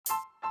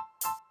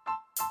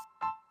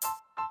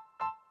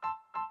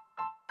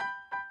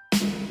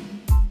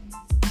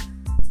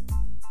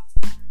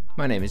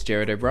My name is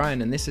Jared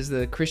O'Brien, and this is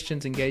the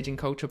Christians Engaging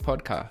Culture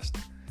podcast.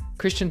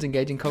 Christians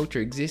Engaging Culture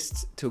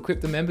exists to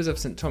equip the members of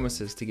St.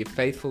 Thomas's to give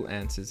faithful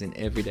answers in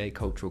everyday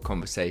cultural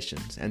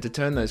conversations and to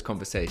turn those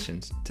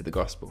conversations to the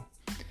gospel.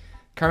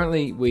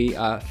 Currently, we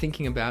are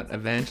thinking about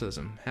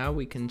evangelism, how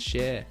we can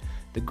share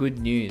the good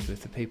news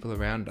with the people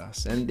around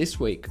us. And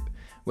this week,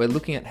 we're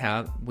looking at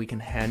how we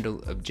can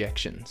handle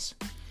objections.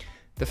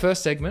 The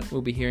first segment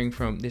we'll be hearing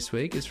from this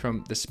week is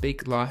from the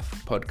Speak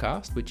Life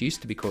podcast, which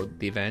used to be called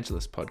the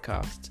Evangelist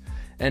Podcast.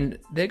 And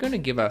they're going to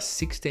give us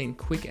 16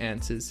 quick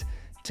answers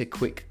to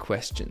quick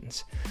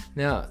questions.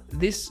 Now,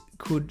 this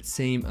could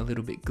seem a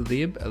little bit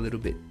glib, a little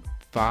bit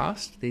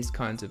fast, these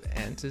kinds of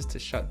answers to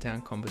shut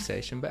down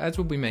conversation, but as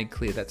will be made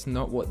clear, that's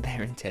not what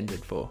they're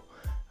intended for.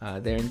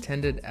 They're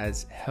intended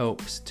as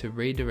helps to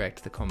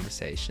redirect the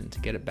conversation, to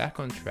get it back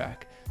on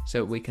track,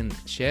 so we can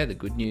share the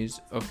good news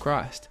of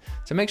Christ.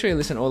 So make sure you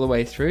listen all the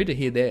way through to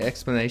hear their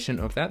explanation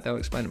of that. They'll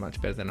explain it much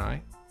better than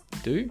I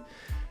do.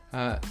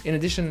 In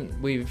addition,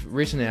 we've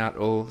written out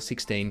all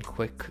 16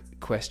 quick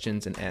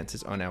questions and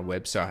answers on our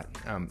website,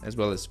 as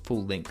well as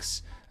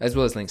links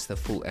to the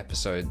full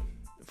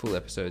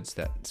episodes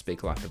that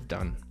Speak Life have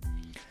done.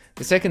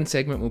 The second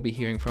segment we'll be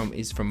hearing from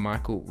is from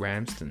Michael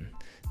Ramsden.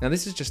 Now,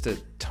 this is just a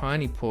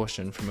tiny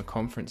portion from a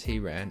conference he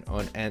ran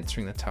on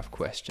answering the tough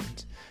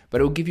questions,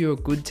 but it will give you a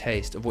good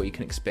taste of what you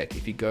can expect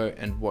if you go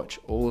and watch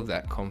all of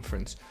that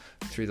conference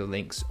through the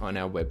links on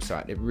our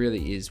website. It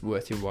really is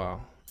worth your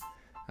while.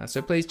 So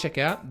please check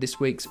out this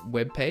week's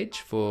webpage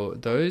for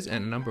those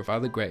and a number of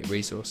other great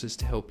resources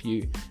to help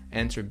you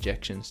answer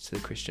objections to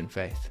the Christian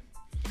faith.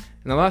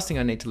 And the last thing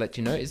I need to let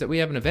you know is that we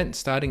have an event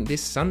starting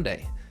this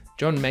Sunday.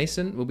 John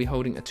Mason will be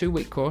holding a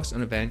 2-week course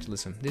on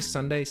evangelism this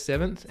Sunday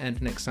 7th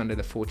and next Sunday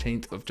the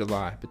 14th of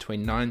July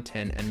between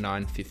 9:10 and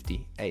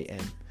 9:50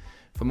 a.m.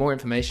 For more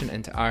information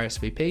and to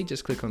RSVP,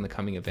 just click on the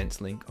coming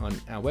events link on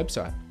our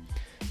website.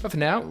 But for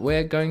now,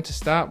 we're going to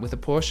start with a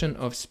portion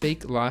of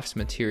Speak Life's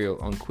material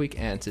on quick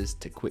answers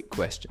to quick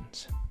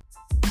questions.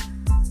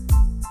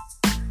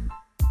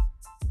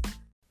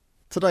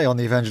 Today on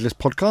the Evangelist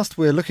podcast,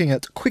 we're looking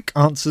at quick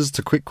answers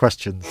to quick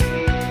questions.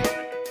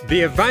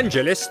 The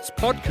Evangelists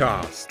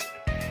Podcast.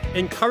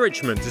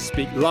 Encouragement to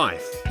speak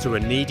life to a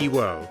needy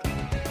world.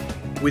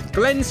 With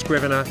Glenn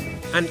Scrivener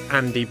and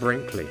Andy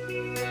Brinkley.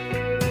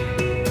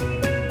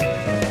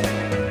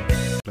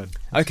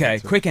 Okay,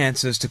 quick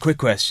answers to quick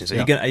questions. Are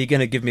you going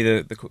to give me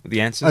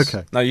the answers?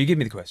 Okay. No, you give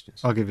me the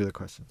questions. I'll give you the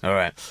questions. All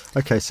right.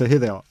 Okay, so here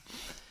they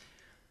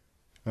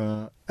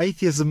are.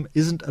 Atheism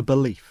isn't a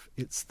belief,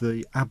 it's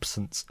the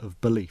absence of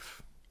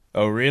belief.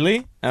 Oh,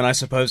 really? And I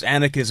suppose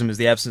anarchism is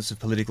the absence of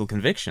political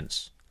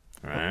convictions.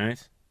 Right.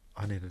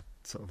 I need a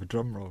sort of a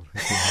drum roll.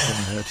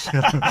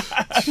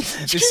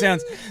 This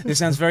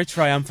sounds very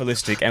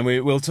triumphalistic, and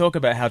we'll talk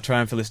about how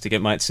triumphalistic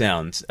it might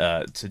sound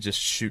to just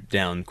shoot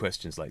down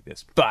questions like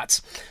this.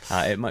 But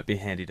it might be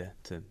handy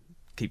to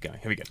keep going.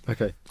 Here we go.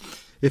 Okay.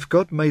 If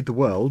God made the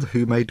world,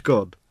 who made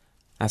God?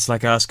 That's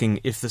like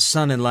asking, if the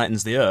sun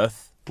enlightens the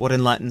earth, what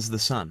enlightens the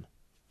sun?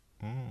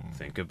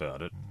 Think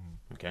about it.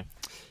 Okay.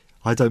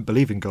 I don't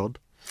believe in God.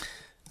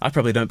 I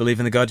probably don't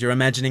believe in the God you're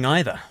imagining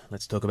either.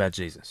 Let's talk about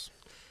Jesus.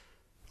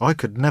 I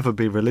could never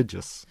be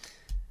religious.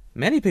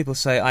 Many people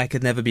say I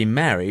could never be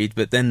married,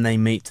 but then they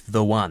meet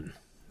the one.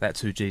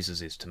 That's who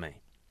Jesus is to me.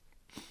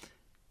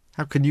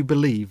 How can you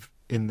believe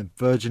in the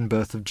virgin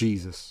birth of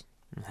Jesus?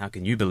 How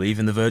can you believe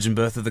in the virgin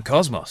birth of the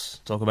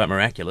cosmos? Talk about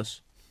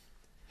miraculous.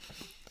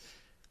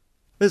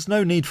 There's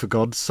no need for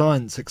God.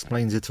 Science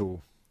explains it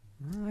all.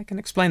 I can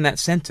explain that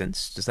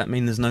sentence. Does that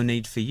mean there's no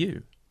need for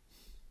you?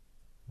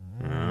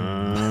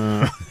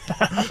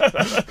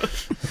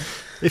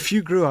 If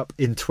you grew up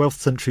in 12th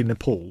century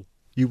Nepal,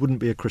 you wouldn't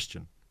be a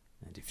Christian.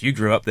 And if you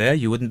grew up there,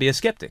 you wouldn't be a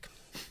skeptic.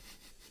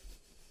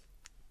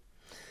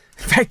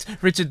 In fact,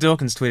 Richard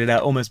Dawkins tweeted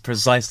out almost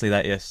precisely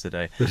that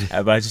yesterday,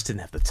 but I just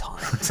didn't have the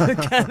time to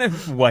kind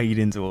of wade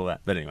into all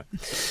that. But anyway.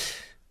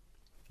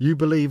 You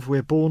believe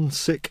we're born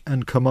sick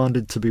and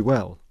commanded to be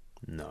well?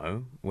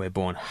 No, we're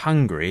born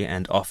hungry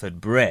and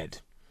offered bread.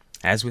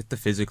 As with the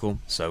physical,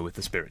 so with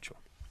the spiritual.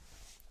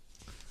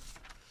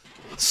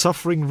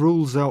 Suffering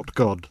rules out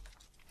God.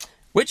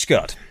 Which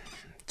God?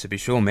 To be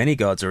sure, many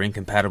gods are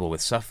incompatible with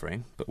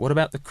suffering, but what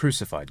about the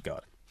crucified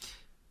God?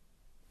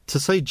 To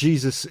say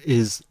Jesus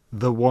is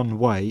the one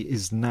way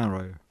is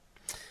narrow.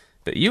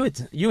 But you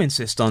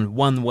insist on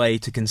one way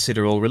to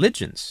consider all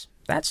religions.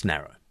 That's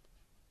narrow.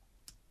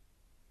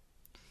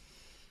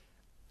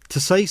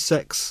 To say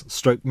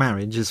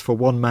sex/marriage is for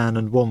one man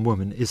and one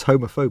woman is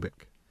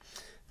homophobic.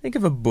 Think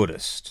of a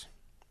Buddhist.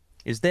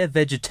 Is their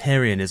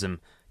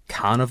vegetarianism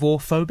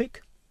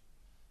carnivore-phobic?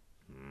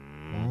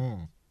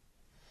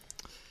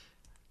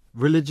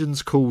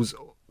 Religions cause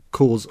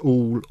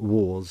all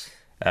wars.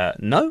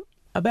 No,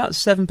 about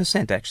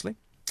 7% actually.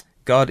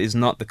 God is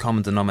not the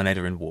common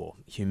denominator in war.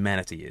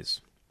 Humanity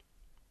is.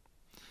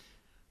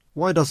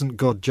 Why doesn't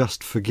God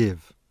just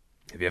forgive?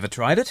 Have you ever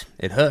tried it?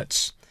 It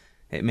hurts.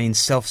 It means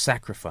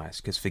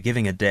self-sacrifice, because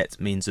forgiving a debt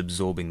means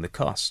absorbing the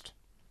cost.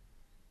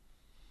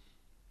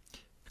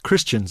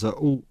 Christians are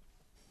all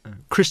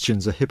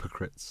Christians are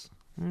hypocrites.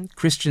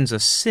 Christians are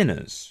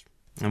sinners,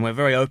 and we're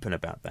very open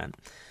about that.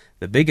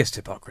 The biggest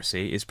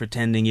hypocrisy is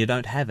pretending you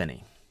don't have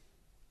any.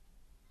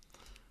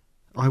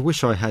 I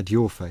wish I had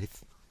your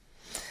faith.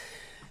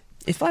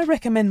 If I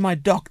recommend my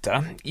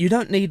doctor, you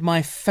don't need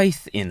my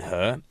faith in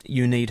her,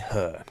 you need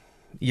her.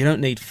 You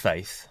don't need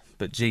faith,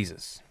 but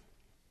Jesus.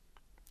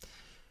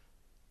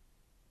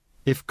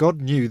 If God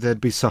knew there'd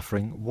be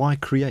suffering, why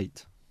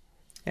create?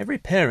 Every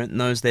parent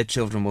knows their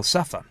children will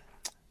suffer.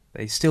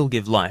 They still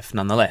give life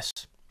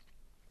nonetheless.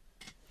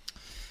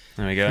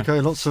 There we go.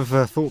 Okay, lots of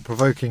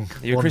thought-provoking.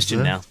 Are you a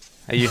Christian now?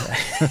 Are you,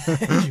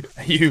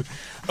 are you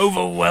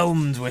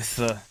overwhelmed with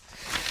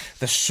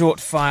the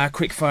short-fire,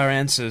 quick-fire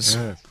answers?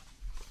 Yeah.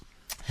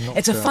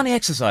 It's a funny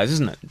exercise,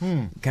 isn't it?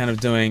 Kind of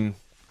doing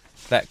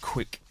that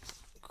quick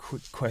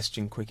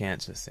question, quick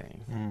answer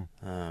thing.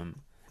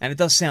 And it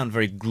does sound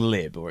very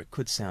glib, or it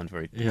could sound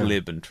very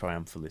glib and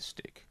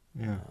triumphalistic.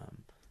 Yeah.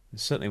 And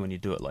certainly when you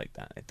do it like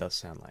that, it does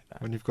sound like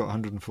that. When you've got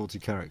 140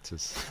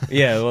 characters.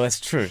 Yeah, well, that's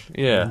true.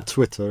 Yeah. On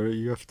Twitter,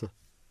 you have to...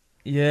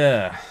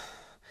 Yeah.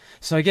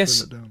 So I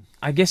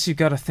guess you've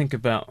got to think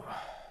about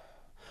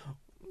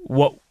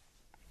what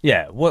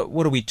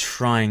are we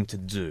trying to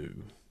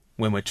do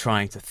when we're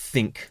trying to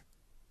think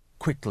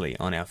quickly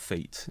on our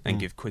feet and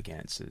give quick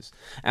answers.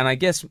 And I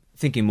guess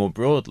thinking more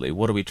broadly,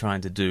 what are we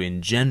trying to do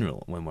in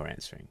general when we're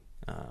answering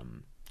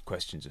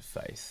questions of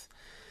faith?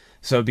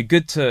 So it'd be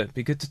good to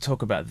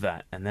talk about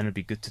that, and then it'd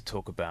be good to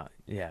talk about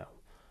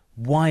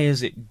why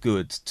is it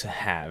good to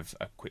have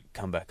a quick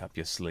comeback up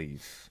your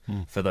sleeve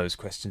for those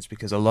questions,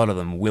 because a lot of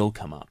them will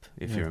come up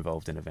if you're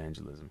involved in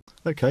evangelism.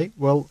 Okay,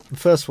 well, the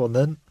first one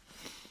then.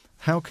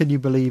 How can you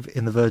believe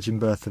in the virgin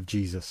birth of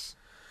Jesus?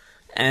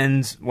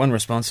 And one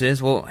response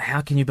is, well,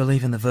 how can you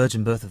believe in the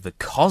virgin birth of the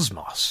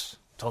cosmos?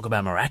 Talk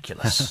about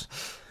miraculous.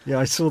 Yeah,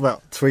 I saw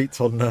that tweet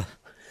on...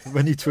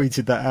 when you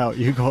tweeted that out,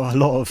 you got a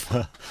lot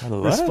of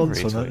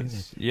response on that,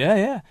 didn't you?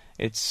 Yeah.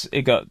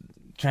 It got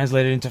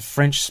translated into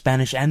French,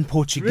 Spanish, and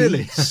Portuguese.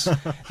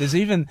 Really? There's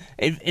even...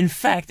 In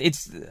fact,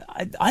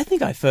 I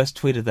think I first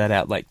tweeted that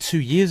out like 2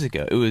 years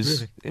ago. It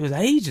was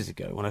ages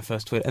ago when I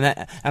first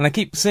tweeted. And I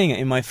keep seeing it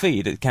in my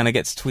feed. It kind of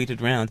gets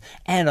tweeted around.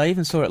 And I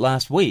even saw it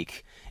last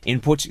week. In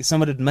Portuguese,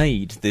 someone had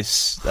made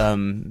this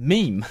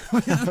meme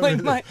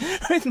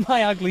with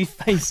my ugly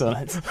face on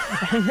it,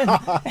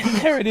 and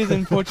there it is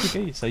in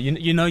Portuguese. So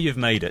you know you've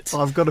made it.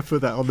 I've got to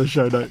put that on the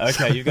show notes.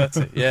 Okay, you've got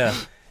to. Yeah,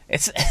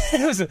 it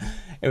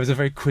was a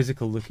very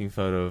quizzical looking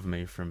photo of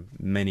me from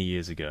many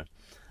years ago.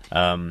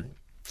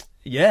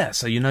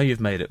 So you know you've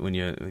made it when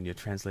you're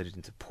translated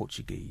into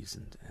Portuguese,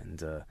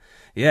 and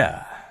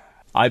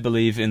I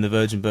believe in the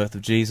virgin birth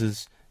of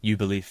Jesus. You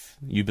believe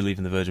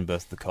in the virgin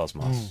birth of the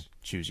cosmos.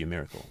 Choose your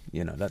miracle.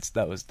 You know,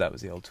 that was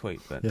the old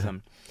tweet.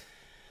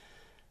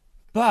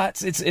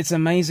 But it's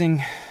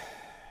amazing.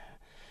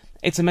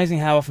 It's amazing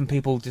how often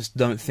people just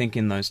don't think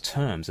in those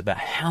terms about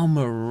how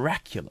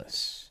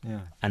miraculous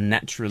a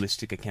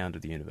naturalistic account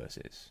of the universe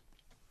is.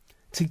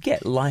 To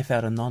get life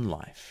out of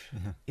non-life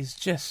is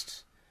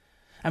just...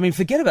 I mean,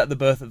 forget about the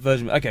birth of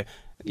virgin... Okay,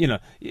 you know,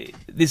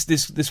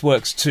 this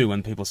works too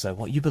when people say,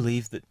 well, you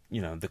believe that, you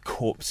know, the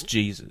corpse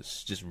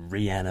Jesus just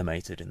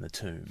reanimated in the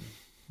tomb,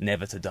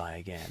 never to die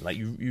again. Like,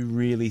 you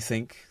really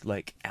think,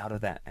 like, out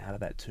of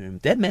that tomb,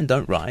 dead men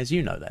don't rise.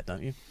 You know that,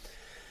 don't you?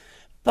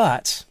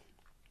 But,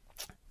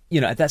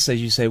 you know, at that stage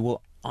you say,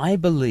 well, I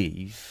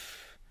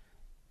believe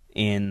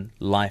in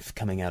life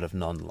coming out of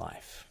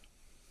non-life.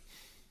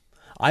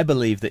 I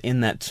believe that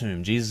in that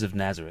tomb, Jesus of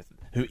Nazareth,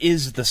 who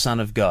is the Son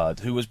of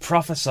God, who was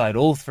prophesied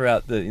all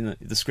throughout the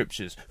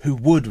scriptures, who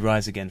would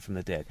rise again from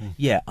the dead.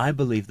 Yeah, I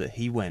believe that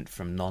he went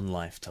from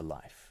non-life to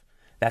life.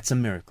 That's a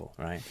miracle,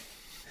 right?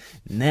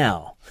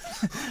 Now,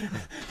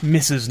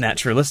 Mrs.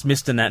 Naturalist,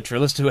 Mr.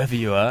 Naturalist, whoever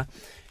you are,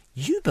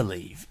 you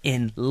believe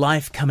in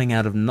life coming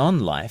out of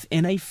non-life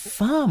in a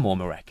far more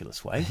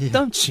miraculous way,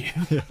 don't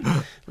you?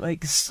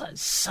 Like,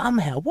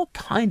 somehow, what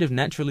kind of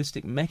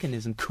naturalistic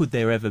mechanism could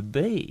there ever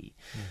be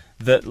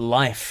that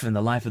life and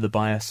the life of the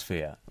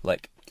biosphere,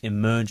 like,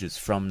 emerges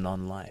from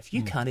non-life?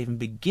 You can't even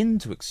begin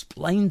to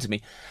explain to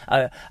me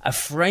a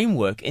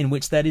framework in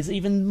which that is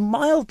even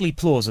mildly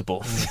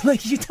plausible.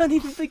 Like, you don't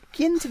even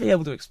begin to be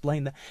able to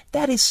explain that.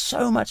 That is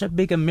so much a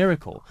bigger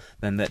miracle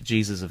than that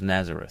Jesus of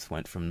Nazareth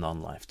went from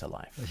non-life to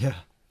life. Yeah.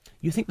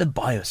 You think the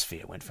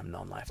biosphere went from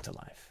non-life to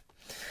life.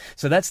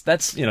 So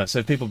that's you know, so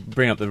if people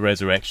bring up the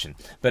resurrection.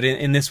 But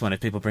in this one,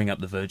 if people bring up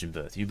the virgin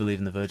birth, you believe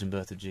in the virgin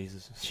birth of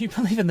Jesus. You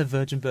believe in the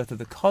virgin birth of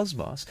the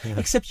cosmos,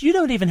 except you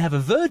don't even have a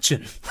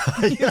virgin.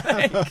 You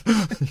got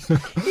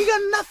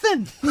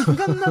nothing.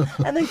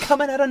 And then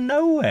coming out of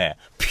nowhere,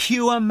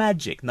 pure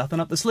magic. Nothing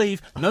up the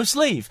sleeve, no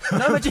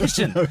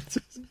magician,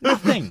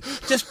 nothing.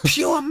 Just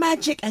pure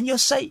magic. And you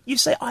say,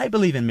 I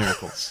believe in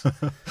miracles.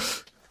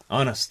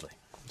 Honestly.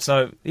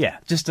 So, yeah,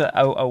 just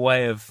a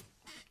way of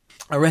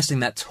arresting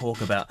that talk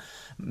about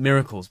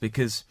miracles,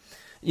 because,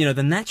 you know,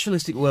 the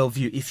naturalistic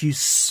worldview, if you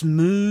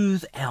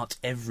smooth out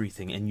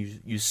everything and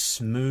you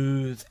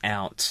smooth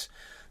out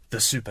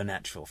the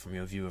supernatural from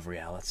your view of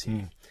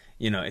reality,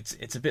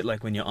 it's a bit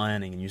like when you're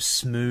ironing and you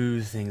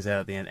smooth things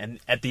out at the end, and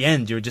at the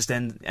end you just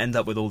end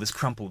up with all this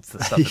crumpled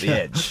stuff at the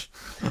edge.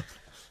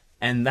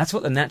 And that's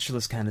what the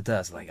naturalist kind of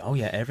does. Like, oh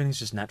yeah, everything's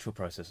just natural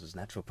processes,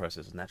 and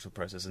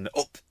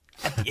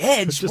at the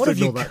edge, what have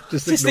you...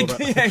 Just ignore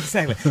that. Yeah,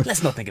 exactly.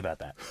 Let's not think about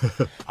that.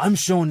 I'm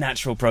sure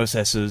natural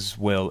processes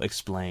will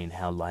explain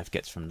how life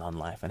gets from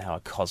non-life and how a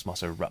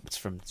cosmos erupts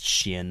from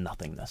sheer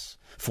nothingness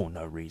for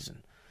no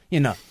reason.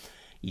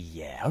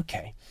 Yeah,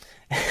 okay.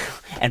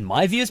 And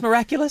my view is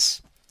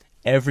miraculous.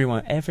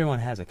 Everyone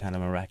has a kind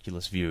of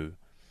miraculous view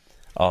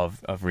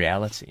of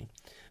reality.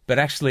 But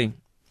actually,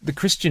 the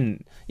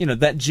Christian,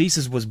 that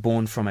Jesus was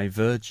born from a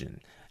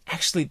virgin,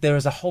 actually there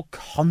is a whole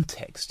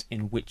context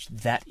in which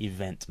that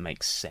event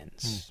makes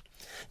sense.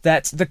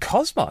 That the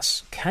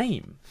cosmos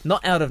came,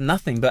 not out of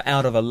nothing, but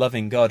out of a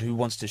loving God who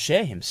wants to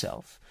share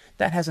himself.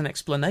 That has an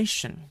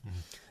explanation.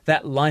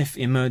 That life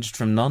emerged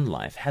from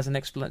non-life has an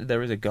explanation.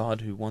 There is a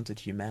God who wanted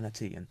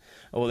humanity,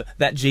 or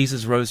that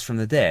Jesus rose from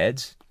the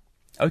dead.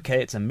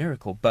 Okay, it's a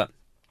miracle, but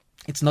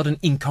it's not an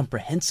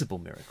incomprehensible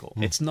miracle.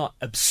 It's not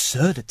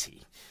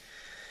absurdity.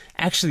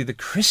 Actually, the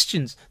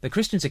Christians'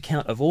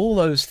 account of all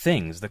those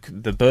things,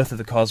 the birth of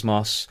the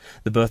cosmos,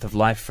 the birth of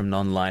life from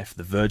non-life,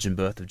 the virgin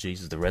birth of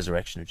Jesus, the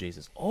resurrection of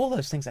Jesus, all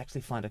those things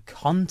actually find a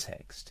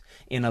context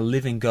in a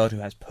living God who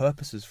has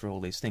purposes for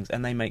all these things,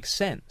 and they make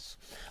sense.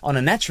 On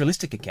a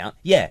naturalistic account,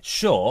 yeah,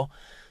 sure,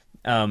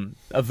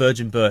 a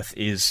virgin birth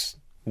is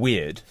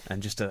weird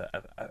and just a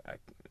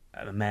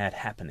mad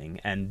happening,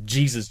 and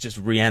Jesus just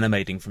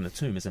reanimating from the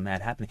tomb is a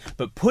mad happening.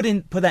 But put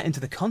that into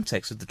the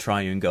context of the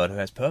triune God who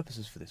has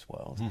purposes for this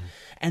world,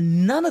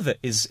 and none of it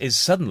is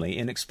suddenly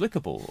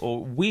inexplicable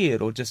or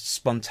weird or just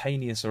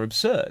spontaneous or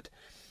absurd.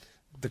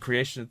 The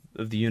creation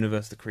of the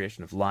universe, the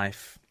creation of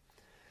life,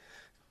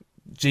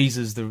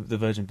 Jesus, the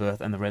virgin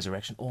birth, and the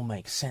resurrection all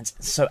make sense.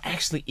 So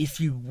actually, if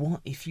you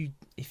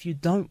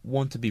don't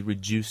want to be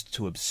reduced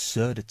to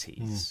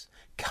absurdities,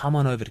 come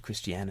on over to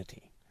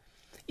Christianity.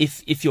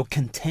 If you're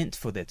content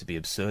for there to be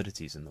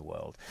absurdities in the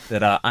world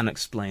that are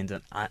unexplained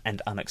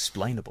and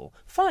unexplainable,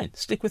 fine,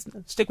 stick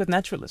with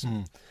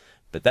naturalism.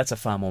 But that's a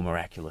far more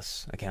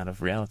miraculous account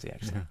of reality,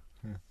 actually.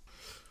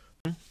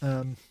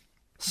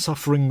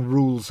 Suffering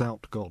rules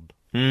out God.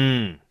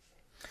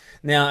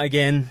 Now,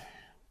 again,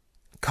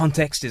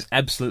 context is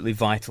absolutely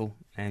vital,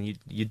 and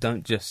you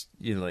don't just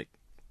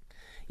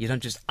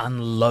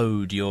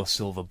unload your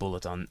silver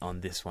bullet on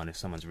this one if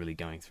someone's really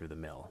going through the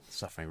mill.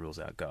 Suffering rules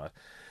out God.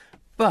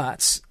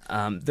 But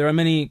there are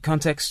many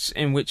contexts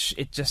in which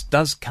it just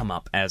does come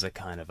up as a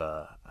kind of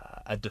a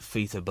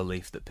defeater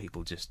belief that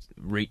people just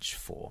reach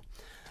for.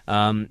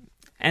 And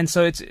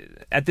so it's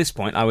at this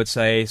point, I would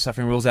say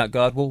suffering rules out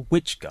God. Well,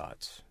 which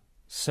gods?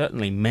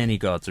 Certainly many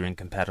gods are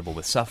incompatible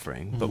with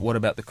suffering, but what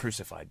about the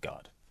crucified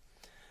God?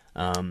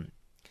 I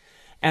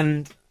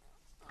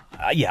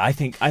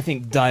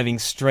think diving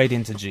straight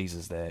into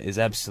Jesus there is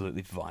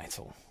absolutely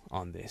vital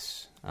on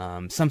this.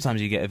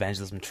 Sometimes you get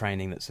evangelism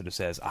training that sort of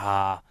says,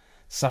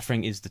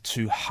 suffering is the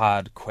too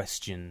hard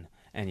question,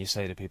 and you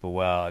say to people,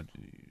 well,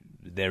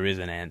 there is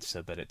an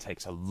answer, but it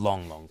takes a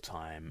long, long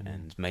time,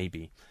 and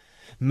maybe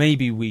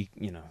we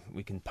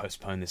can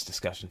postpone this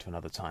discussion to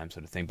another time,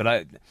 sort of thing.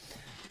 But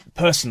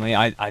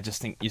I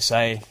just think you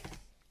say,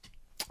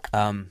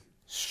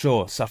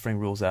 sure, suffering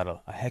rules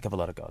out a heck of a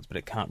lot of gods, but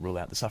it can't rule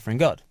out the suffering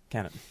God,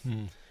 can it?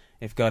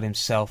 If God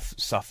himself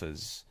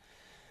suffers,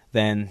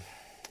 then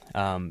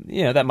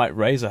that might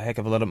raise a heck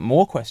of a lot of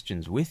more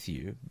questions with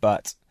you,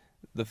 but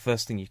the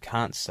first thing you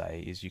can't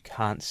say is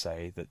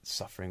that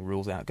suffering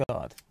rules out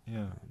God.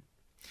 Yeah.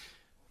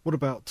 What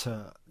about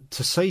to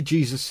say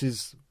Jesus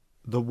is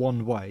the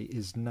one way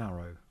is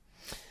narrow?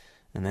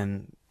 And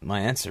then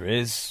my answer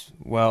is,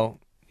 well,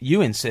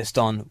 you insist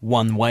on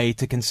one way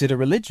to consider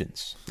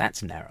religions.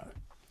 That's narrow.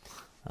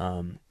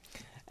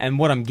 And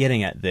what I'm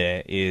getting at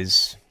there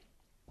is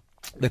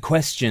the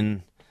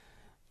question,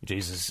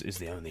 Jesus is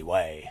the only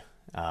way,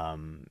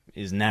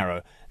 is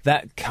narrow.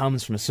 That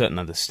comes from a certain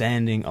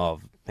understanding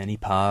of many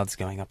paths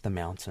going up the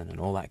mountain and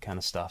all that kind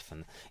of stuff.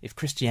 And if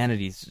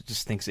Christianity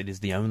just thinks it is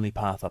the only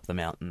path up the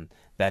mountain,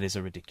 that is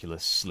a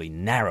ridiculously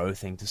narrow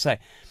thing to say.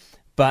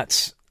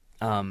 But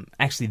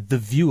actually, the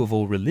view of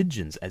all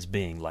religions as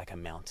being like a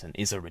mountain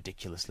is a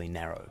ridiculously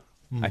narrow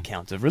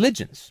account of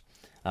religions.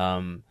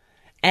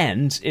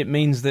 And it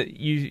means that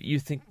you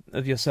think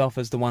of yourself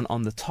as the one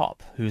on the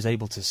top who is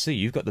able to see.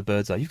 You've got the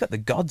bird's eye, you've got the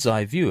God's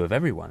eye view of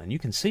everyone, and you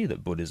can see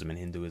that Buddhism and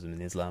Hinduism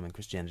and Islam and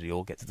Christianity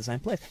all get to the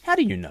same place. How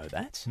do you know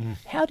that?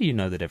 How do you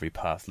know that every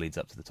path leads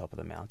up to the top of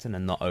the mountain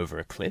and not over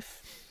a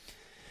cliff?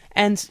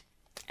 And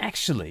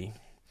actually,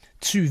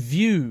 to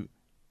view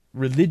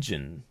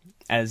religion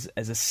as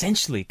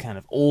essentially kind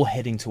of all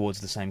heading towards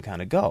the same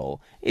kind of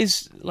goal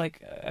is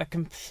like a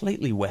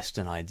completely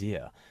Western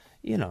idea.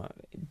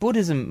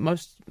 Buddhism,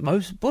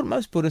 most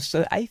Buddhists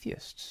are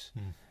atheists.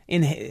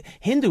 In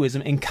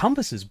Hinduism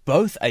encompasses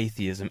both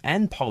atheism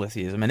and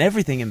polytheism and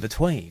everything in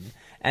between,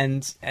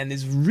 and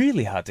is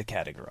really hard to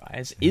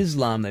categorize.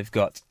 Islam, they've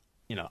got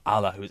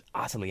Allah, who is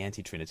utterly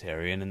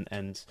anti-Trinitarian,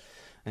 and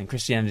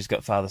Christianity's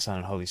got Father, Son,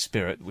 and Holy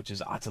Spirit, which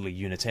is utterly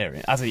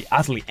Unitarian,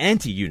 utterly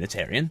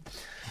anti-Unitarian.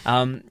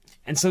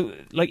 And so,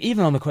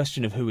 even on the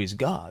question of who is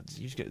God,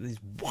 you just get these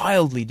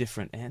wildly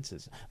different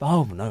answers.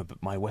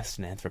 But my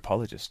Western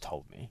anthropologist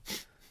told me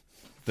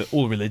that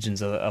all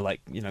religions are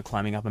like,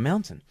 climbing up a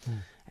mountain.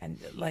 And,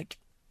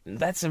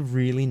 that's a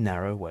really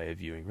narrow way of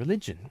viewing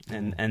religion.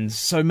 And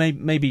so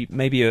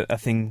maybe a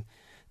thing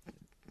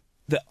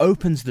that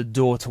opens the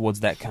door towards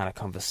that kind of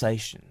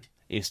conversation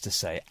is to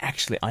say,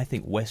 actually, I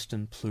think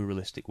Western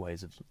pluralistic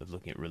ways of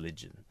looking at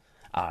religion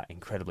are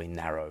incredibly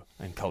narrow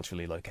and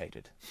culturally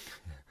located.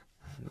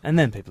 And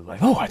then people are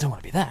like, I don't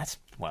want to be that.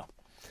 Well,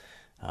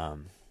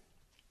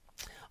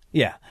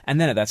 yeah.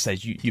 And then at that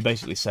stage, you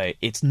basically say,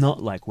 it's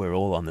not like we're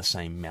all on the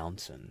same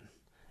mountain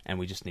and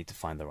we just need to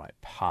find the right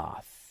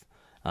path.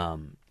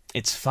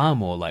 It's far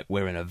more like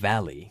we're in a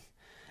valley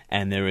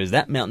and there is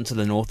that mountain to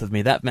the north of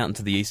me, that mountain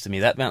to the east of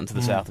me, that mountain to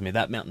the south of me,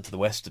 that mountain to the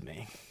west of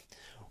me.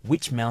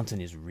 Which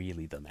mountain is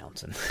really the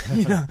mountain?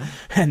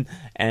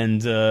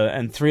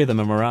 And three of them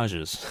are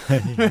mirages,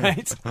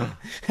 right?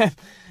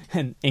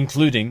 And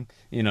including,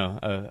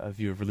 a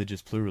view of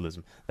religious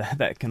pluralism.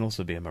 That can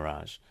also be a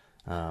mirage.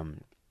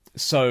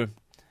 So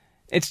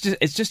it's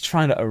just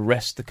trying to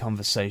arrest the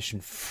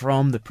conversation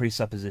from the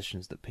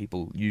presuppositions that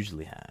people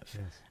usually have,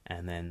 yes,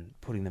 and then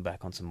putting them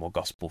back on some more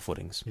gospel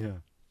footings. Yeah.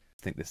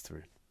 Think this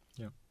through.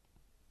 Yeah.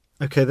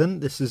 Okay, then,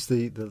 this is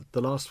the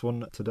last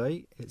one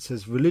today. It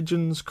says,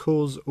 religions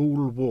cause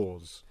all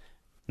wars.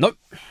 Nope.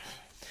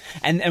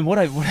 And what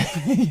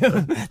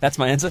that's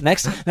my answer.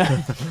 Next.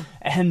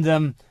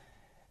 And,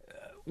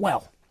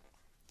 well,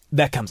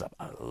 that comes up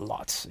a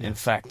lot. In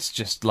fact,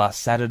 just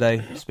last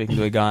Saturday, speaking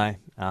to a guy,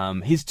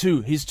 his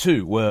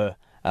two were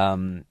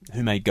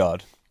who made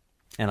God,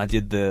 and I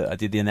did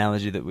the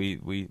analogy that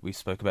we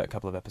spoke about a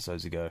couple of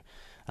episodes ago.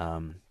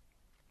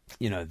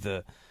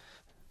 The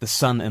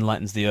sun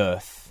enlightens the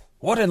earth.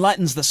 What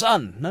enlightens the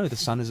sun? No, the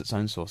sun is its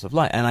own source of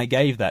light. And I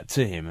gave that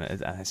to him.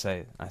 And I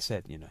said,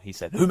 he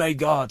said, who made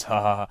God?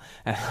 Ha ha ha.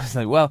 And I was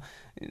like, well,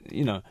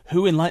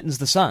 who enlightens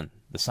the sun?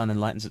 The sun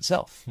enlightens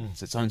itself.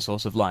 It's its own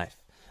source of light.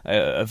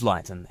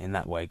 And in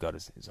that way, God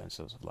is his own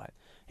source of light.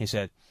 He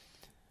said,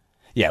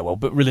 yeah, well,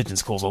 but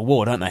religions cause all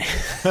war, don't they?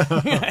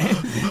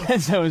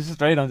 And so it was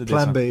straight onto this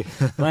Plan B.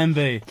 Plan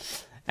B.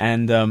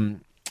 And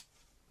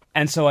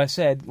so I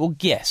said, well,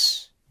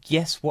 guess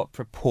what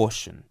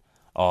proportion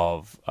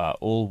of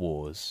all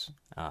wars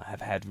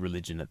have had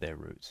religion at their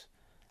root?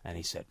 And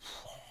he said,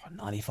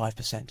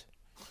 95%.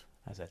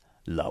 I said,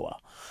 lower.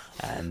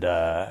 And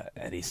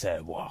he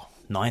said,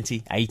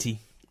 90, 80.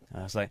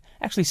 I was like,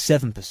 actually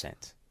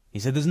 7%. He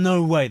said, there's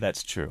no way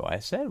that's true. I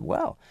said,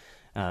 well,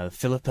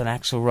 Philip and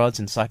Axelrod's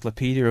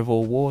Encyclopedia of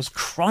All Wars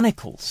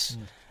chronicles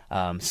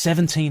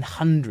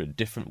 1,700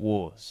 different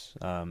wars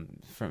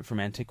from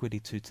antiquity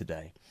to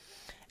today.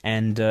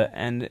 And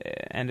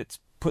it's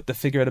put the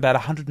figure at about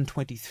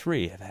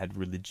 123 have had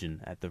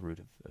religion at the root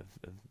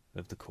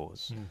of the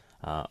cause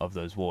of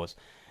those wars.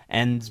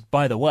 And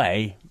by the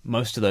way,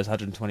 most of those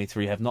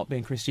 123 have not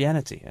been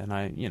Christianity, and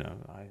I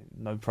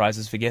no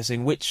prizes for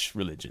guessing which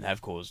religion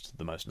have caused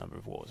the most number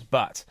of wars.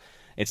 But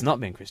it's not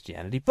been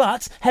Christianity.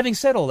 But having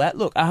said all that,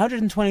 look,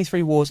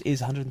 123 wars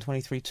is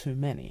 123 too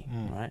many,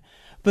 right?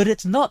 But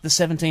it's not the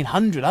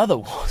 1,700 other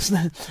wars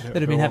that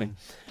have been happening.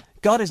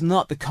 God is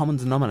not the common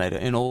denominator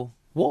in all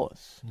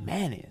wars.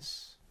 Man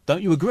is.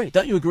 Don't you agree?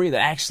 Don't you agree that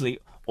actually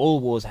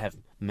all wars have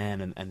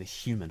man and the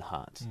human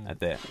heart at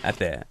their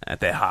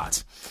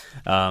heart?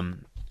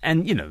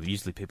 And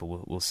usually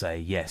people will say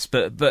yes,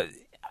 but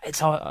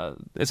it's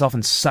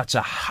often such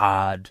a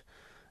hard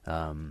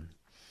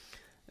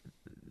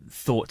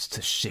thought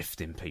to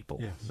shift in people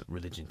that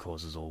religion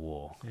causes all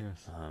war.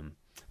 Yes.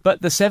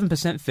 But the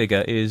 7%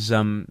 figure is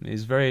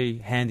very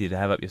handy to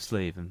have up your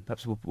sleeve, and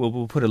perhaps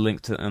we'll put a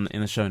link to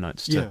in the show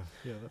notes to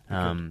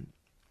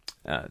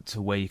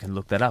where you can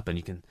look that up, and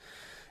you can.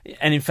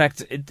 And in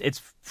fact,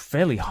 it's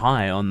fairly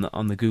high on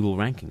the Google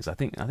rankings. I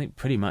think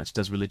pretty much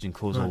does religion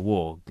cause all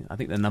war. I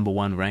think the number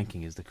one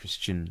ranking is the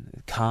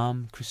Christian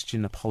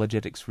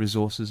Apologetics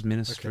Resources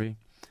Ministry.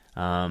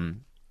 Okay.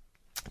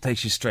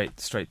 Takes you straight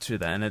to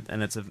that,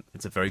 and it's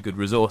a very good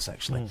resource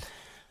actually.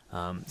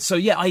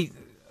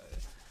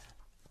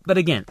 But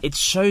again, it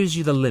shows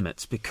you the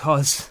limits,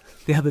 because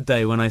the other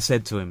day when I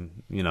said to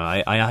him,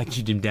 I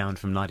argued him down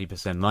from 90%,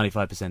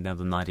 95% down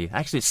to 90.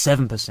 Actually, it's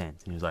 7%. And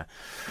he was like,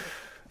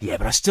 yeah,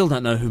 but I still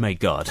don't know who made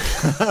God.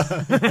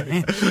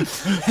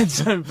 And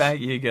so back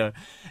you go.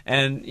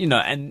 And,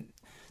 and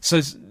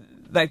so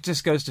that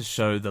just goes to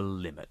show the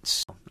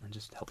limits. And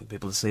just helping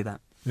people to see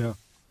that. Yeah,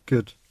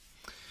 good.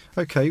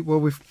 Okay, well,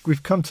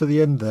 we've come to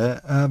the end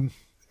there.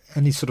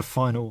 Any sort of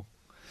final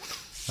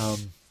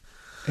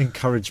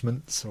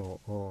encouragements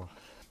or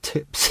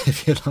tips,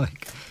 if you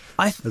like,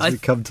 as we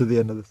come to the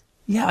end of this?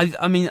 Yeah,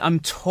 I mean,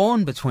 I'm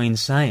torn between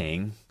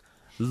saying,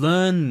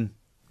 learn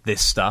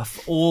this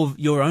stuff, or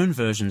your own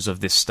versions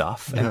of this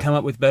stuff, and come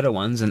up with better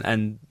ones,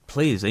 and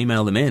please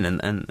email them in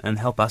and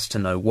help us to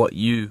know what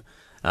you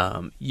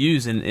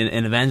use in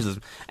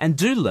evangelism, and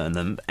do learn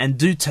them, and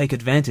do take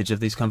advantage of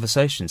these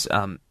conversations.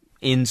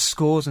 In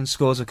scores and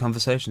scores of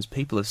conversations,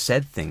 people have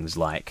said things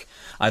like,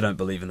 I don't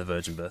believe in the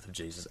virgin birth of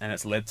Jesus, and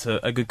it's led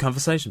to a good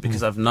conversation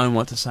because I've known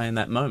what to say in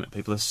that moment.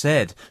 People have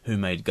said, who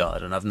made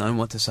God? And I've known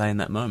what to say in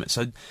that moment.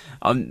 So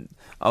on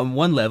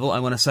one level, I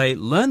want to say,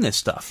 learn this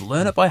stuff.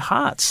 Learn it by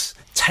heart.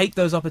 Take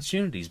those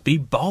opportunities. Be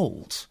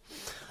bold.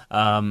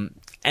 And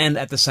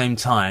at the same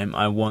time,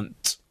 I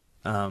want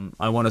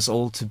us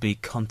all to be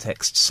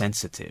context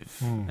sensitive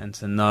and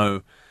to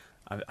know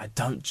I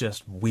don't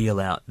just wheel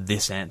out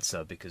this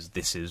answer because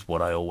this is what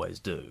I always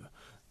do.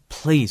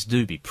 Please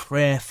do be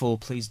prayerful.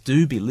 Please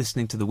do be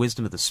listening to the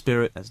wisdom of the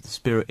Spirit as the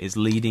Spirit is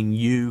leading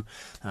you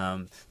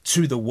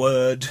to the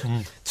Word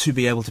to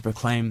be able to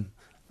proclaim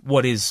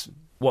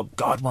what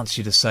God wants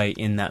you to say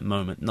in that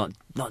moment, not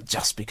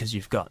just because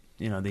you've got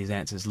these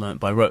answers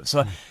learnt by rote.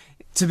 So,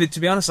 to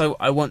be honest,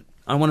 I want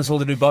us all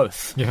to do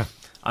both. Yeah.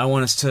 I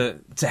want us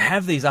to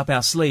have these up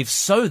our sleeves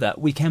so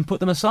that we can put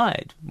them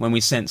aside when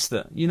we sense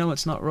that,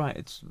 it's not right.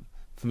 It's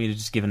for me to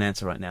just give an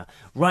answer right now.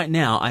 Right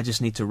now, I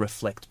just need to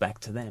reflect back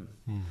to them.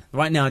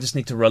 Right now, I just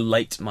need to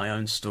relate my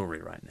own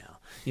story right now.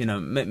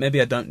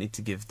 Maybe I don't need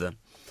to give the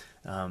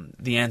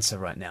answer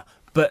right now.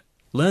 But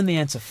learn the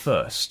answer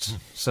first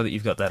so that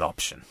you've got that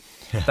option.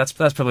 Yeah. That's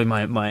probably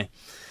my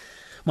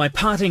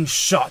parting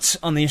shot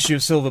on the issue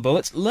of silver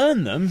bullets.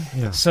 Learn them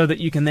so that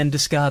you can then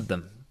discard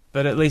them.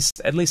 But at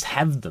least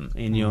have them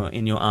in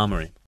your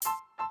armory.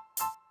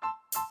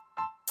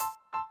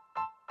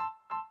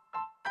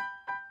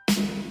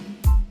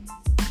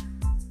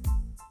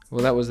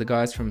 Well, that was the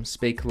guys from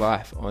Speak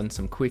Life on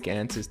some quick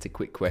answers to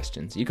quick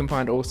questions. You can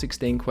find all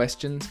 16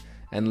 questions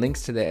and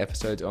links to their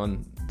episodes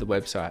on the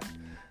website.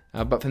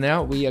 But for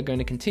now, we are going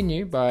to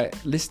continue by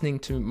listening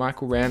to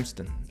Michael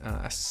Ramsden,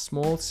 a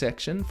small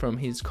section from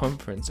his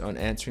conference on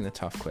answering the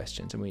tough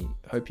questions, and we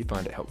hope you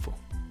find it helpful.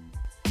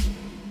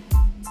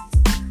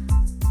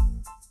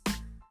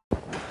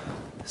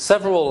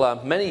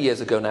 Many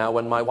years ago now,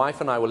 when my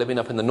wife and I were living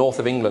up in the north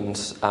of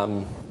England,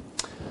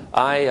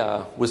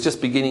 I was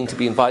just beginning to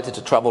be invited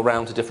to travel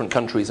around to different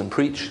countries and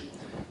preach.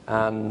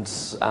 And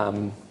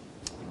I've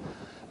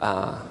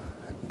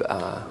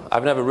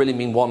never really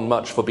been one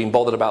much for being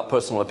bothered about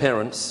personal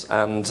appearance.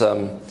 And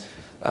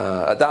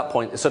at that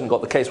point, it suddenly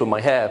got the case when my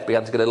hair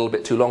began to get a little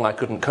bit too long. I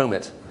couldn't comb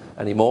it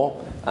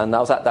anymore. And I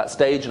was at that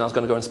stage, and I was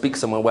going to go and speak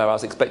somewhere where I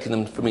was expecting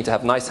them for me to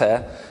have nice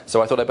hair.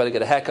 So I thought I'd better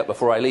get a haircut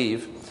before I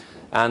leave.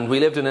 And we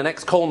lived in an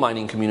ex-coal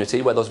mining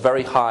community where there was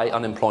very high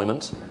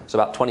unemployment, so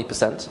about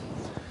 20%.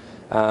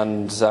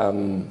 And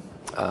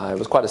it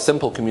was quite a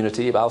simple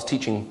community. I was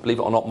teaching, believe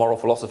it or not, moral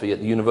philosophy at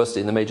the university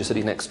in the major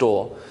city next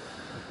door.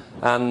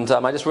 And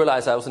I just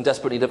realized I was in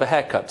desperate need of a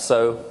haircut.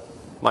 So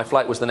my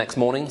flight was the next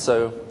morning.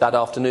 So that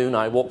afternoon,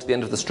 I walked to the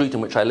end of the street in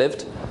which I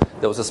lived.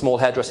 There was a small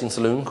hairdressing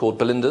saloon called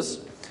Belinda's.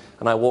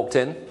 And I walked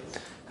in,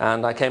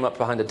 and I came up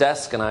behind a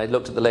desk, and I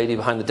looked at the lady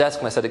behind the desk,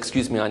 and I said,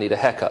 "Excuse me, I need a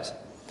haircut."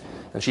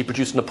 And she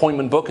produced an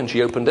appointment book, and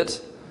she opened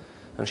it.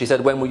 And she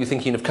said, "When were you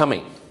thinking of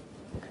coming?"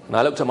 And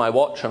I looked at my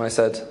watch, and I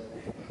said,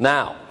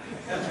 "Now."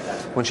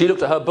 When she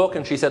looked at her book,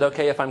 and she said,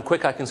 "Okay, if I'm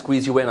quick, I can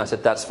squeeze you in." I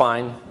said, "That's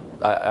fine.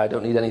 I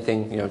don't need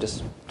anything.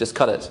 Just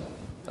cut it,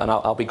 and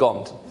I'll be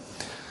gone."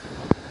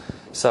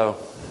 So,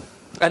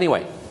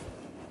 anyway,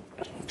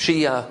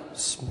 she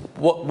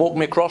walked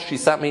me across. She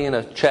sat me in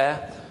a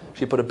chair.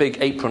 She put a big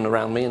apron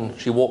around me, and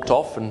she walked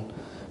off, and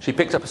she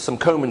picked up some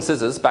comb and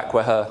scissors back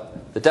where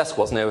the desk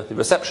was near the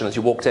reception as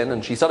you walked in,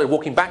 and she started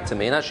walking back to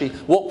me. And as she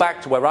walked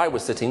back to where I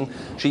was sitting,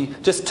 she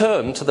just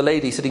turned to the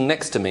lady sitting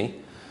next to me,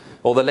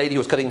 or the lady who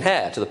was cutting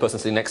hair to the person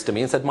sitting next to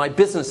me, and said, "My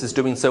business is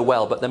doing so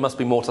well, but there must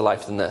be more to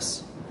life than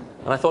this."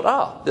 And I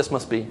thought,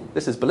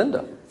 this is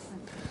Belinda.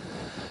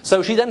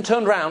 So she then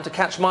turned round to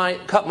cut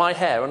my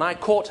hair, and I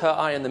caught her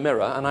eye in the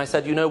mirror, and I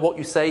said, "You know, what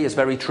you say is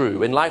very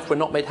true. In life, we're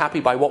not made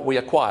happy by what we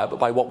acquire, but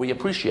by what we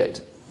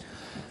appreciate."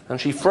 And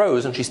she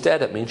froze, and she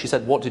stared at me, and she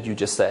said, "What did you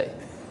just say?"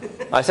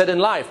 I said, "In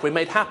life, we're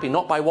made happy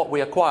not by what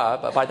we acquire,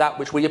 but by that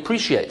which we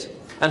appreciate."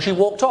 And she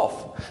walked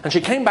off. And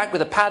she came back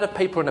with a pad of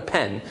paper and a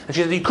pen, and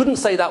she said, "You couldn't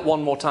say that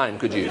one more time,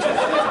 could you?"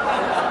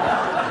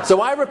 So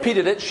I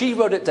repeated it, she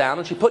wrote it down,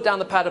 and she put down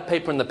the pad of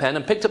paper and the pen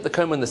and picked up the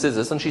comb and the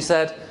scissors, and she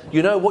said,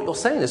 "You know, what you're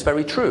saying is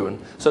very true." And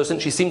so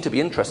since she seemed to be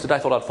interested, I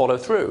thought I'd follow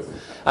through.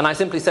 And I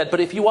simply said, "But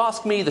if you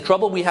ask me, the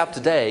trouble we have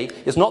today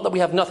is not that we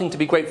have nothing to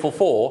be grateful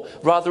for,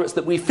 rather it's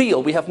that we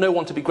feel we have no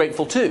one to be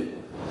grateful to."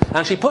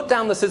 And she put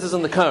down the scissors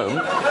and the comb,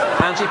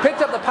 and she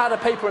picked up the pad of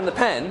paper and the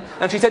pen,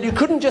 and she said, "You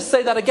couldn't just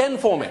say that again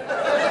for me."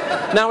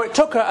 Now, it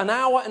took her an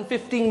hour and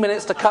 15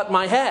 minutes to cut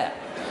my hair.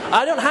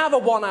 I don't have a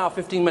 1 hour,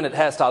 15-minute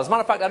hairstyle. As a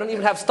matter of fact, I don't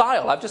even have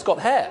style. I've just got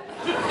hair.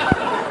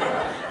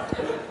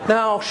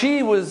 Now,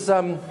 she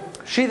then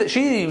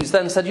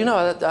said,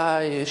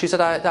 she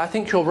said, I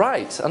think you're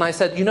right. And I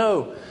said,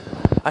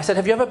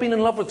 have you ever been in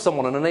love with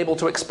someone and unable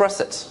to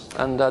express it?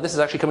 And this is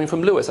actually coming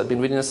from Lewis. I'd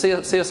been reading a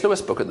C.S.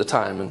 Lewis book at the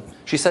time. And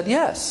she said,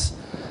 yes.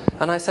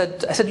 And I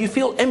said, you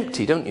feel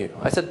empty, don't you?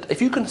 I said,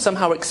 if you can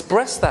somehow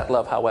express that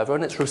love, however,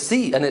 and it's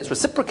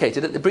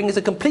reciprocated, it brings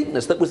a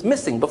completeness that was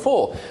missing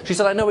before. She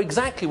said, I know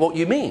exactly what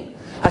you mean.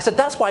 I said,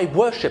 that's why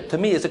worship to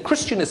me as a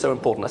Christian is so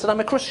important. I said, I'm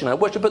a Christian. I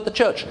worship at the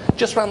church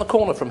just around the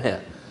corner from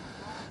here.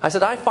 I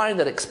said, I find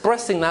that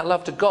expressing that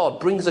love to God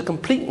brings a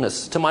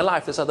completeness to my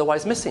life that's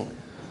otherwise missing.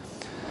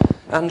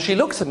 And she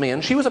looks at me,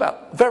 and she was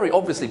about very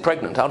obviously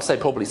pregnant. I would say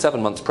probably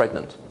 7 months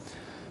pregnant.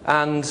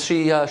 And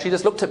she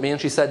just looked at me and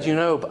she said,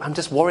 I'm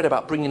just worried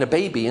about bringing a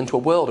baby into a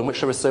world in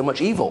which there is so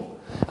much evil.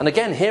 And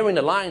again, hearing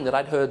a line that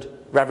I'd heard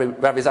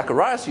Ravi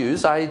Zacharias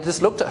use, I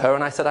just looked at her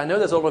and I said, I know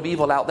there's a lot of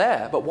evil out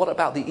there, but what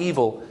about the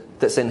evil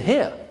that's in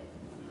here?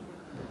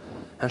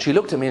 And she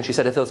looked at me and she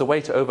said, if there was a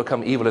way to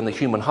overcome evil in the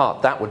human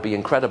heart, that would be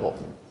incredible.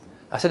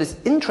 I said, it's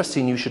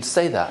interesting you should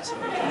say that.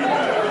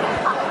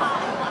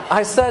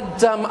 I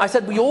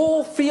said, we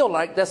all feel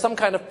like there's some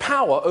kind of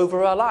power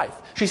over our life.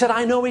 She said,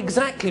 I know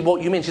exactly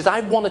what you mean. She said, I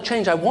want to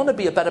change. I want to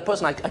be a better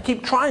person. I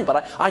keep trying,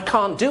 but I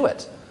can't do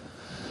it.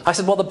 I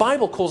said, well, the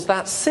Bible calls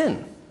that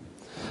sin.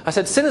 I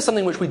said, sin is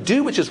something which we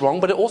do which is wrong,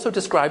 but it also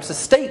describes a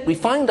state we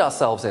find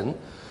ourselves in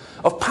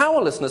of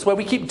powerlessness where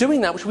we keep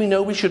doing that which we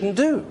know we shouldn't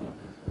do.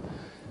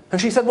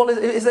 And she said, well,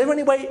 is there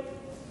any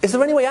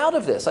way out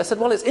of this? I said,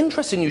 well, it's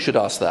interesting you should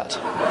ask that.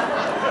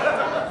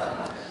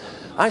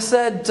 I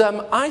said,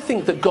 I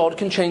think that God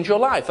can change your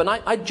life. And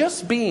I'd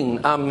just been,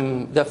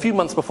 a few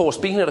months before,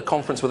 speaking at a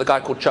conference with a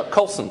guy called Chuck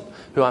Colson,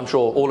 who I'm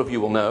sure all of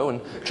you will know.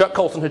 And Chuck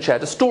Colson had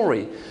shared a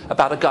story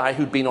about a guy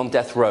who'd been on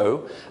death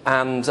row,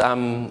 and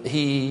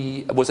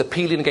he was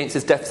appealing against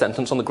his death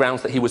sentence on the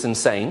grounds that he was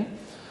insane.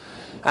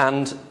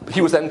 And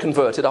he was then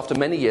converted after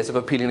many years of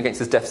appealing against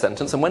his death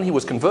sentence. And when he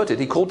was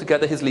converted, he called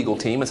together his legal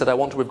team and said, I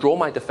want to withdraw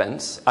my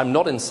defense. I'm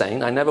not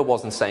insane. I never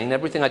was insane.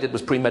 Everything I did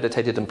was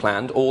premeditated and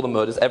planned. All the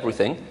murders,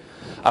 everything.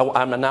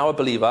 I'm now a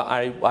believer.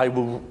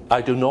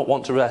 I do not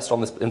want to rest on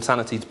this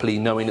insanity plea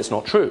knowing it's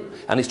not true.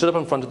 And he stood up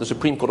in front of the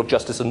Supreme Court of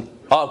Justice and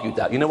argued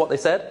that. You know what they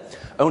said?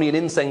 Only an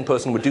insane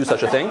person would do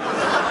such a thing.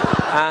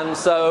 And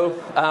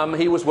so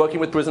he was working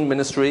with prison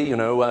ministry,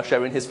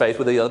 sharing his faith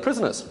with the other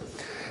prisoners.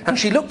 And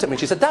she looked at me and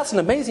she said, that's an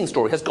amazing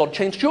story. Has God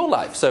changed your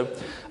life? So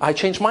I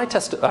shared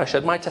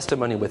my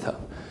testimony with her.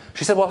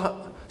 She said,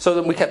 well, so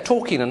then we kept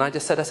talking, and I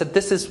said,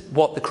 this is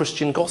what the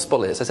Christian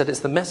gospel is. I said,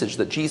 it's the message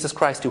that Jesus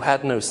Christ, who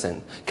had no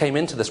sin, came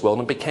into this world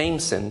and became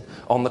sin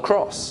on the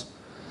cross.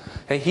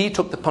 Okay, he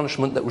took the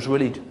punishment that was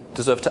really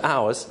deserved to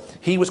ours.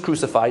 He was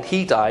crucified,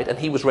 he died, and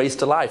he was raised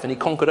to life, and he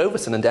conquered over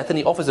sin and death, and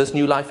he offers us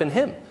new life in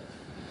him.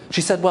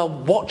 She said, well,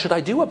 what should I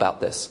do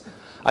about this?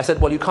 I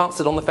said, well, you can't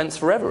sit on the fence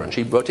forever, and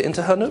she wrote it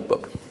into her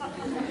notebook.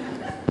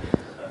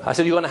 I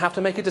said, you're going to have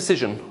to make a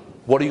decision.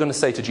 What are you going to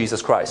say to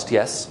Jesus Christ,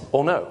 yes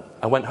or no?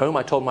 I went home,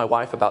 I told my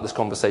wife about this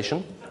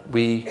conversation.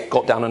 We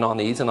got down on our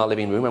knees in our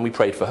living room and we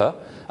prayed for her.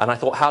 And I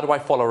thought, how do I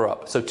follow her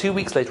up? So 2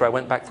 weeks later, I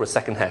went back for a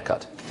second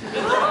haircut.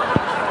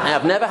 I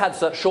have never had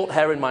such short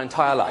hair in my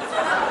entire life.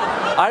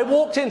 I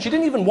walked in, she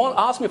didn't even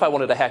ask me if I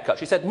wanted a haircut.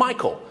 She said,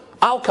 Michael,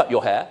 I'll cut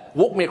your hair.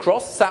 Walked me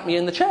across, sat me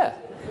in the chair.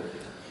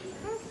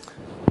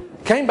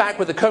 Came back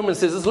with the comb and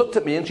scissors, looked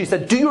at me, and she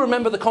said, do you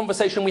remember the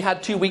conversation we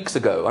had 2 weeks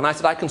ago? And I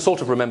said, I can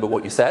sort of remember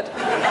what you said.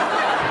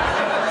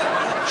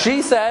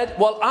 She said,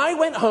 well, I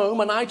went home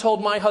and I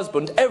told my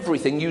husband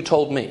everything you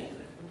told me.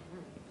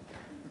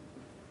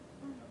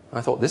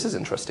 I thought, this is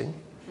interesting.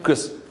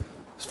 Because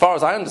as far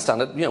as I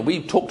understand it,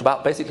 we talked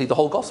about basically the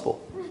whole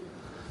gospel.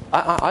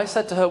 I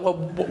said to her, well,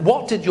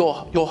 what did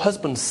your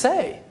husband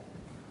say?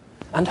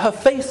 And her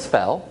face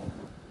fell.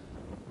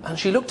 And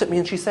she looked at me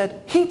and she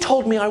said, he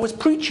told me I was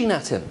preaching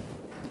at him.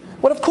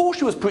 Well, of course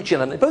she was preaching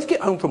at him. They both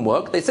get home from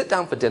work, they sit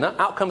down for dinner,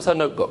 out comes her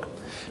notebook.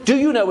 Do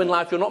you know in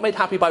life you're not made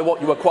happy by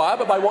what you acquire,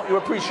 but by what you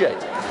appreciate?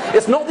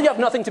 It's not that you have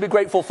nothing to be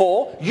grateful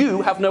for,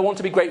 you have no one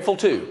to be grateful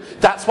to.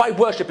 That's why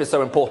worship is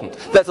so important.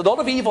 There's a lot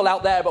of evil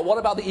out there, but what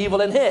about the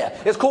evil in here?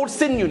 It's called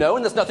sin, and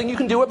there's nothing you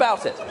can do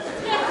about it.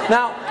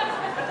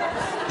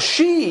 Now,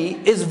 she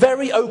is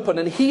very open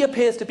and he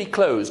appears to be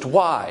closed.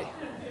 Why?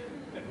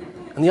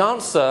 And the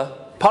answer,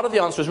 part of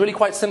the answer is really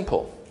quite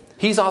simple.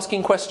 He's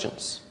asking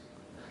questions.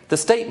 The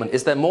statement,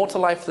 is there more to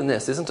life than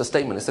this, isn't a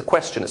statement, it's a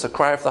question, it's a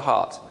cry of the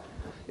heart.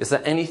 Is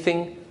there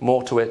anything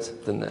more to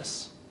it than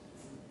this?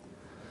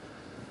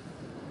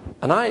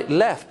 And I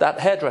left that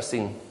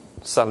hairdressing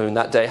saloon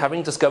that day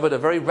having discovered a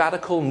very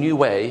radical new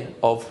way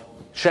of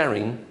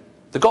sharing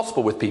the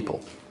gospel with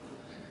people,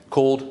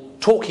 called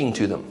talking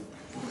to them.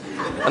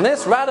 And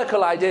this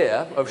radical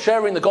idea of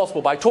sharing the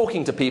gospel by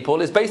talking to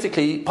people is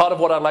basically part of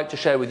what I'd like to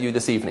share with you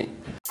this evening.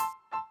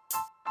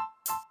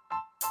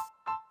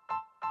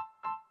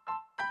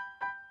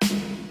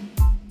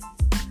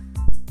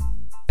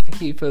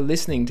 Thank you for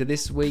listening to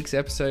this week's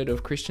episode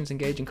of Christians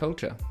Engaging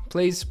Culture.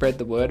 Please spread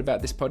the word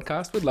about this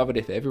podcast. We'd love it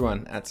if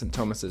everyone at St.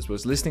 Thomas's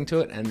was listening to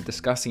it and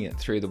discussing it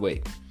through the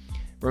week.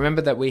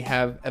 Remember that we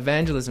have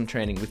evangelism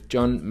training with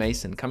John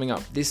Mason coming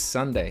up this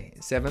Sunday,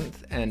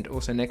 7th, and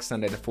also next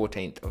Sunday, the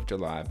 14th of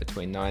July,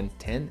 between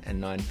 9:10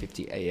 and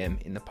 9:50 a.m.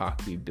 in the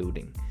Parkview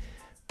building.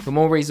 For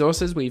more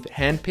resources we've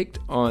handpicked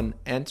on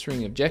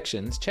answering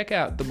objections, check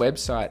out the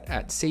website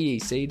at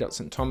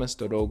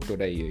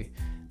cec.stthomas.org.au.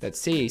 That's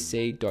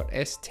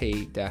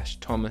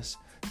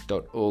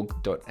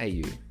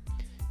cec.st-thomas.org.au.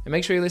 And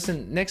make sure you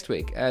listen next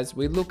week as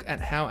we look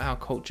at how our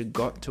culture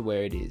got to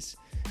where it is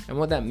and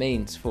what that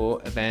means for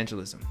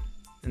evangelism.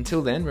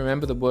 Until then,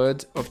 remember the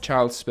words of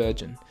Charles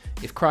Spurgeon: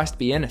 if Christ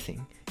be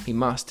anything, he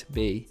must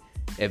be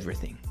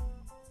everything.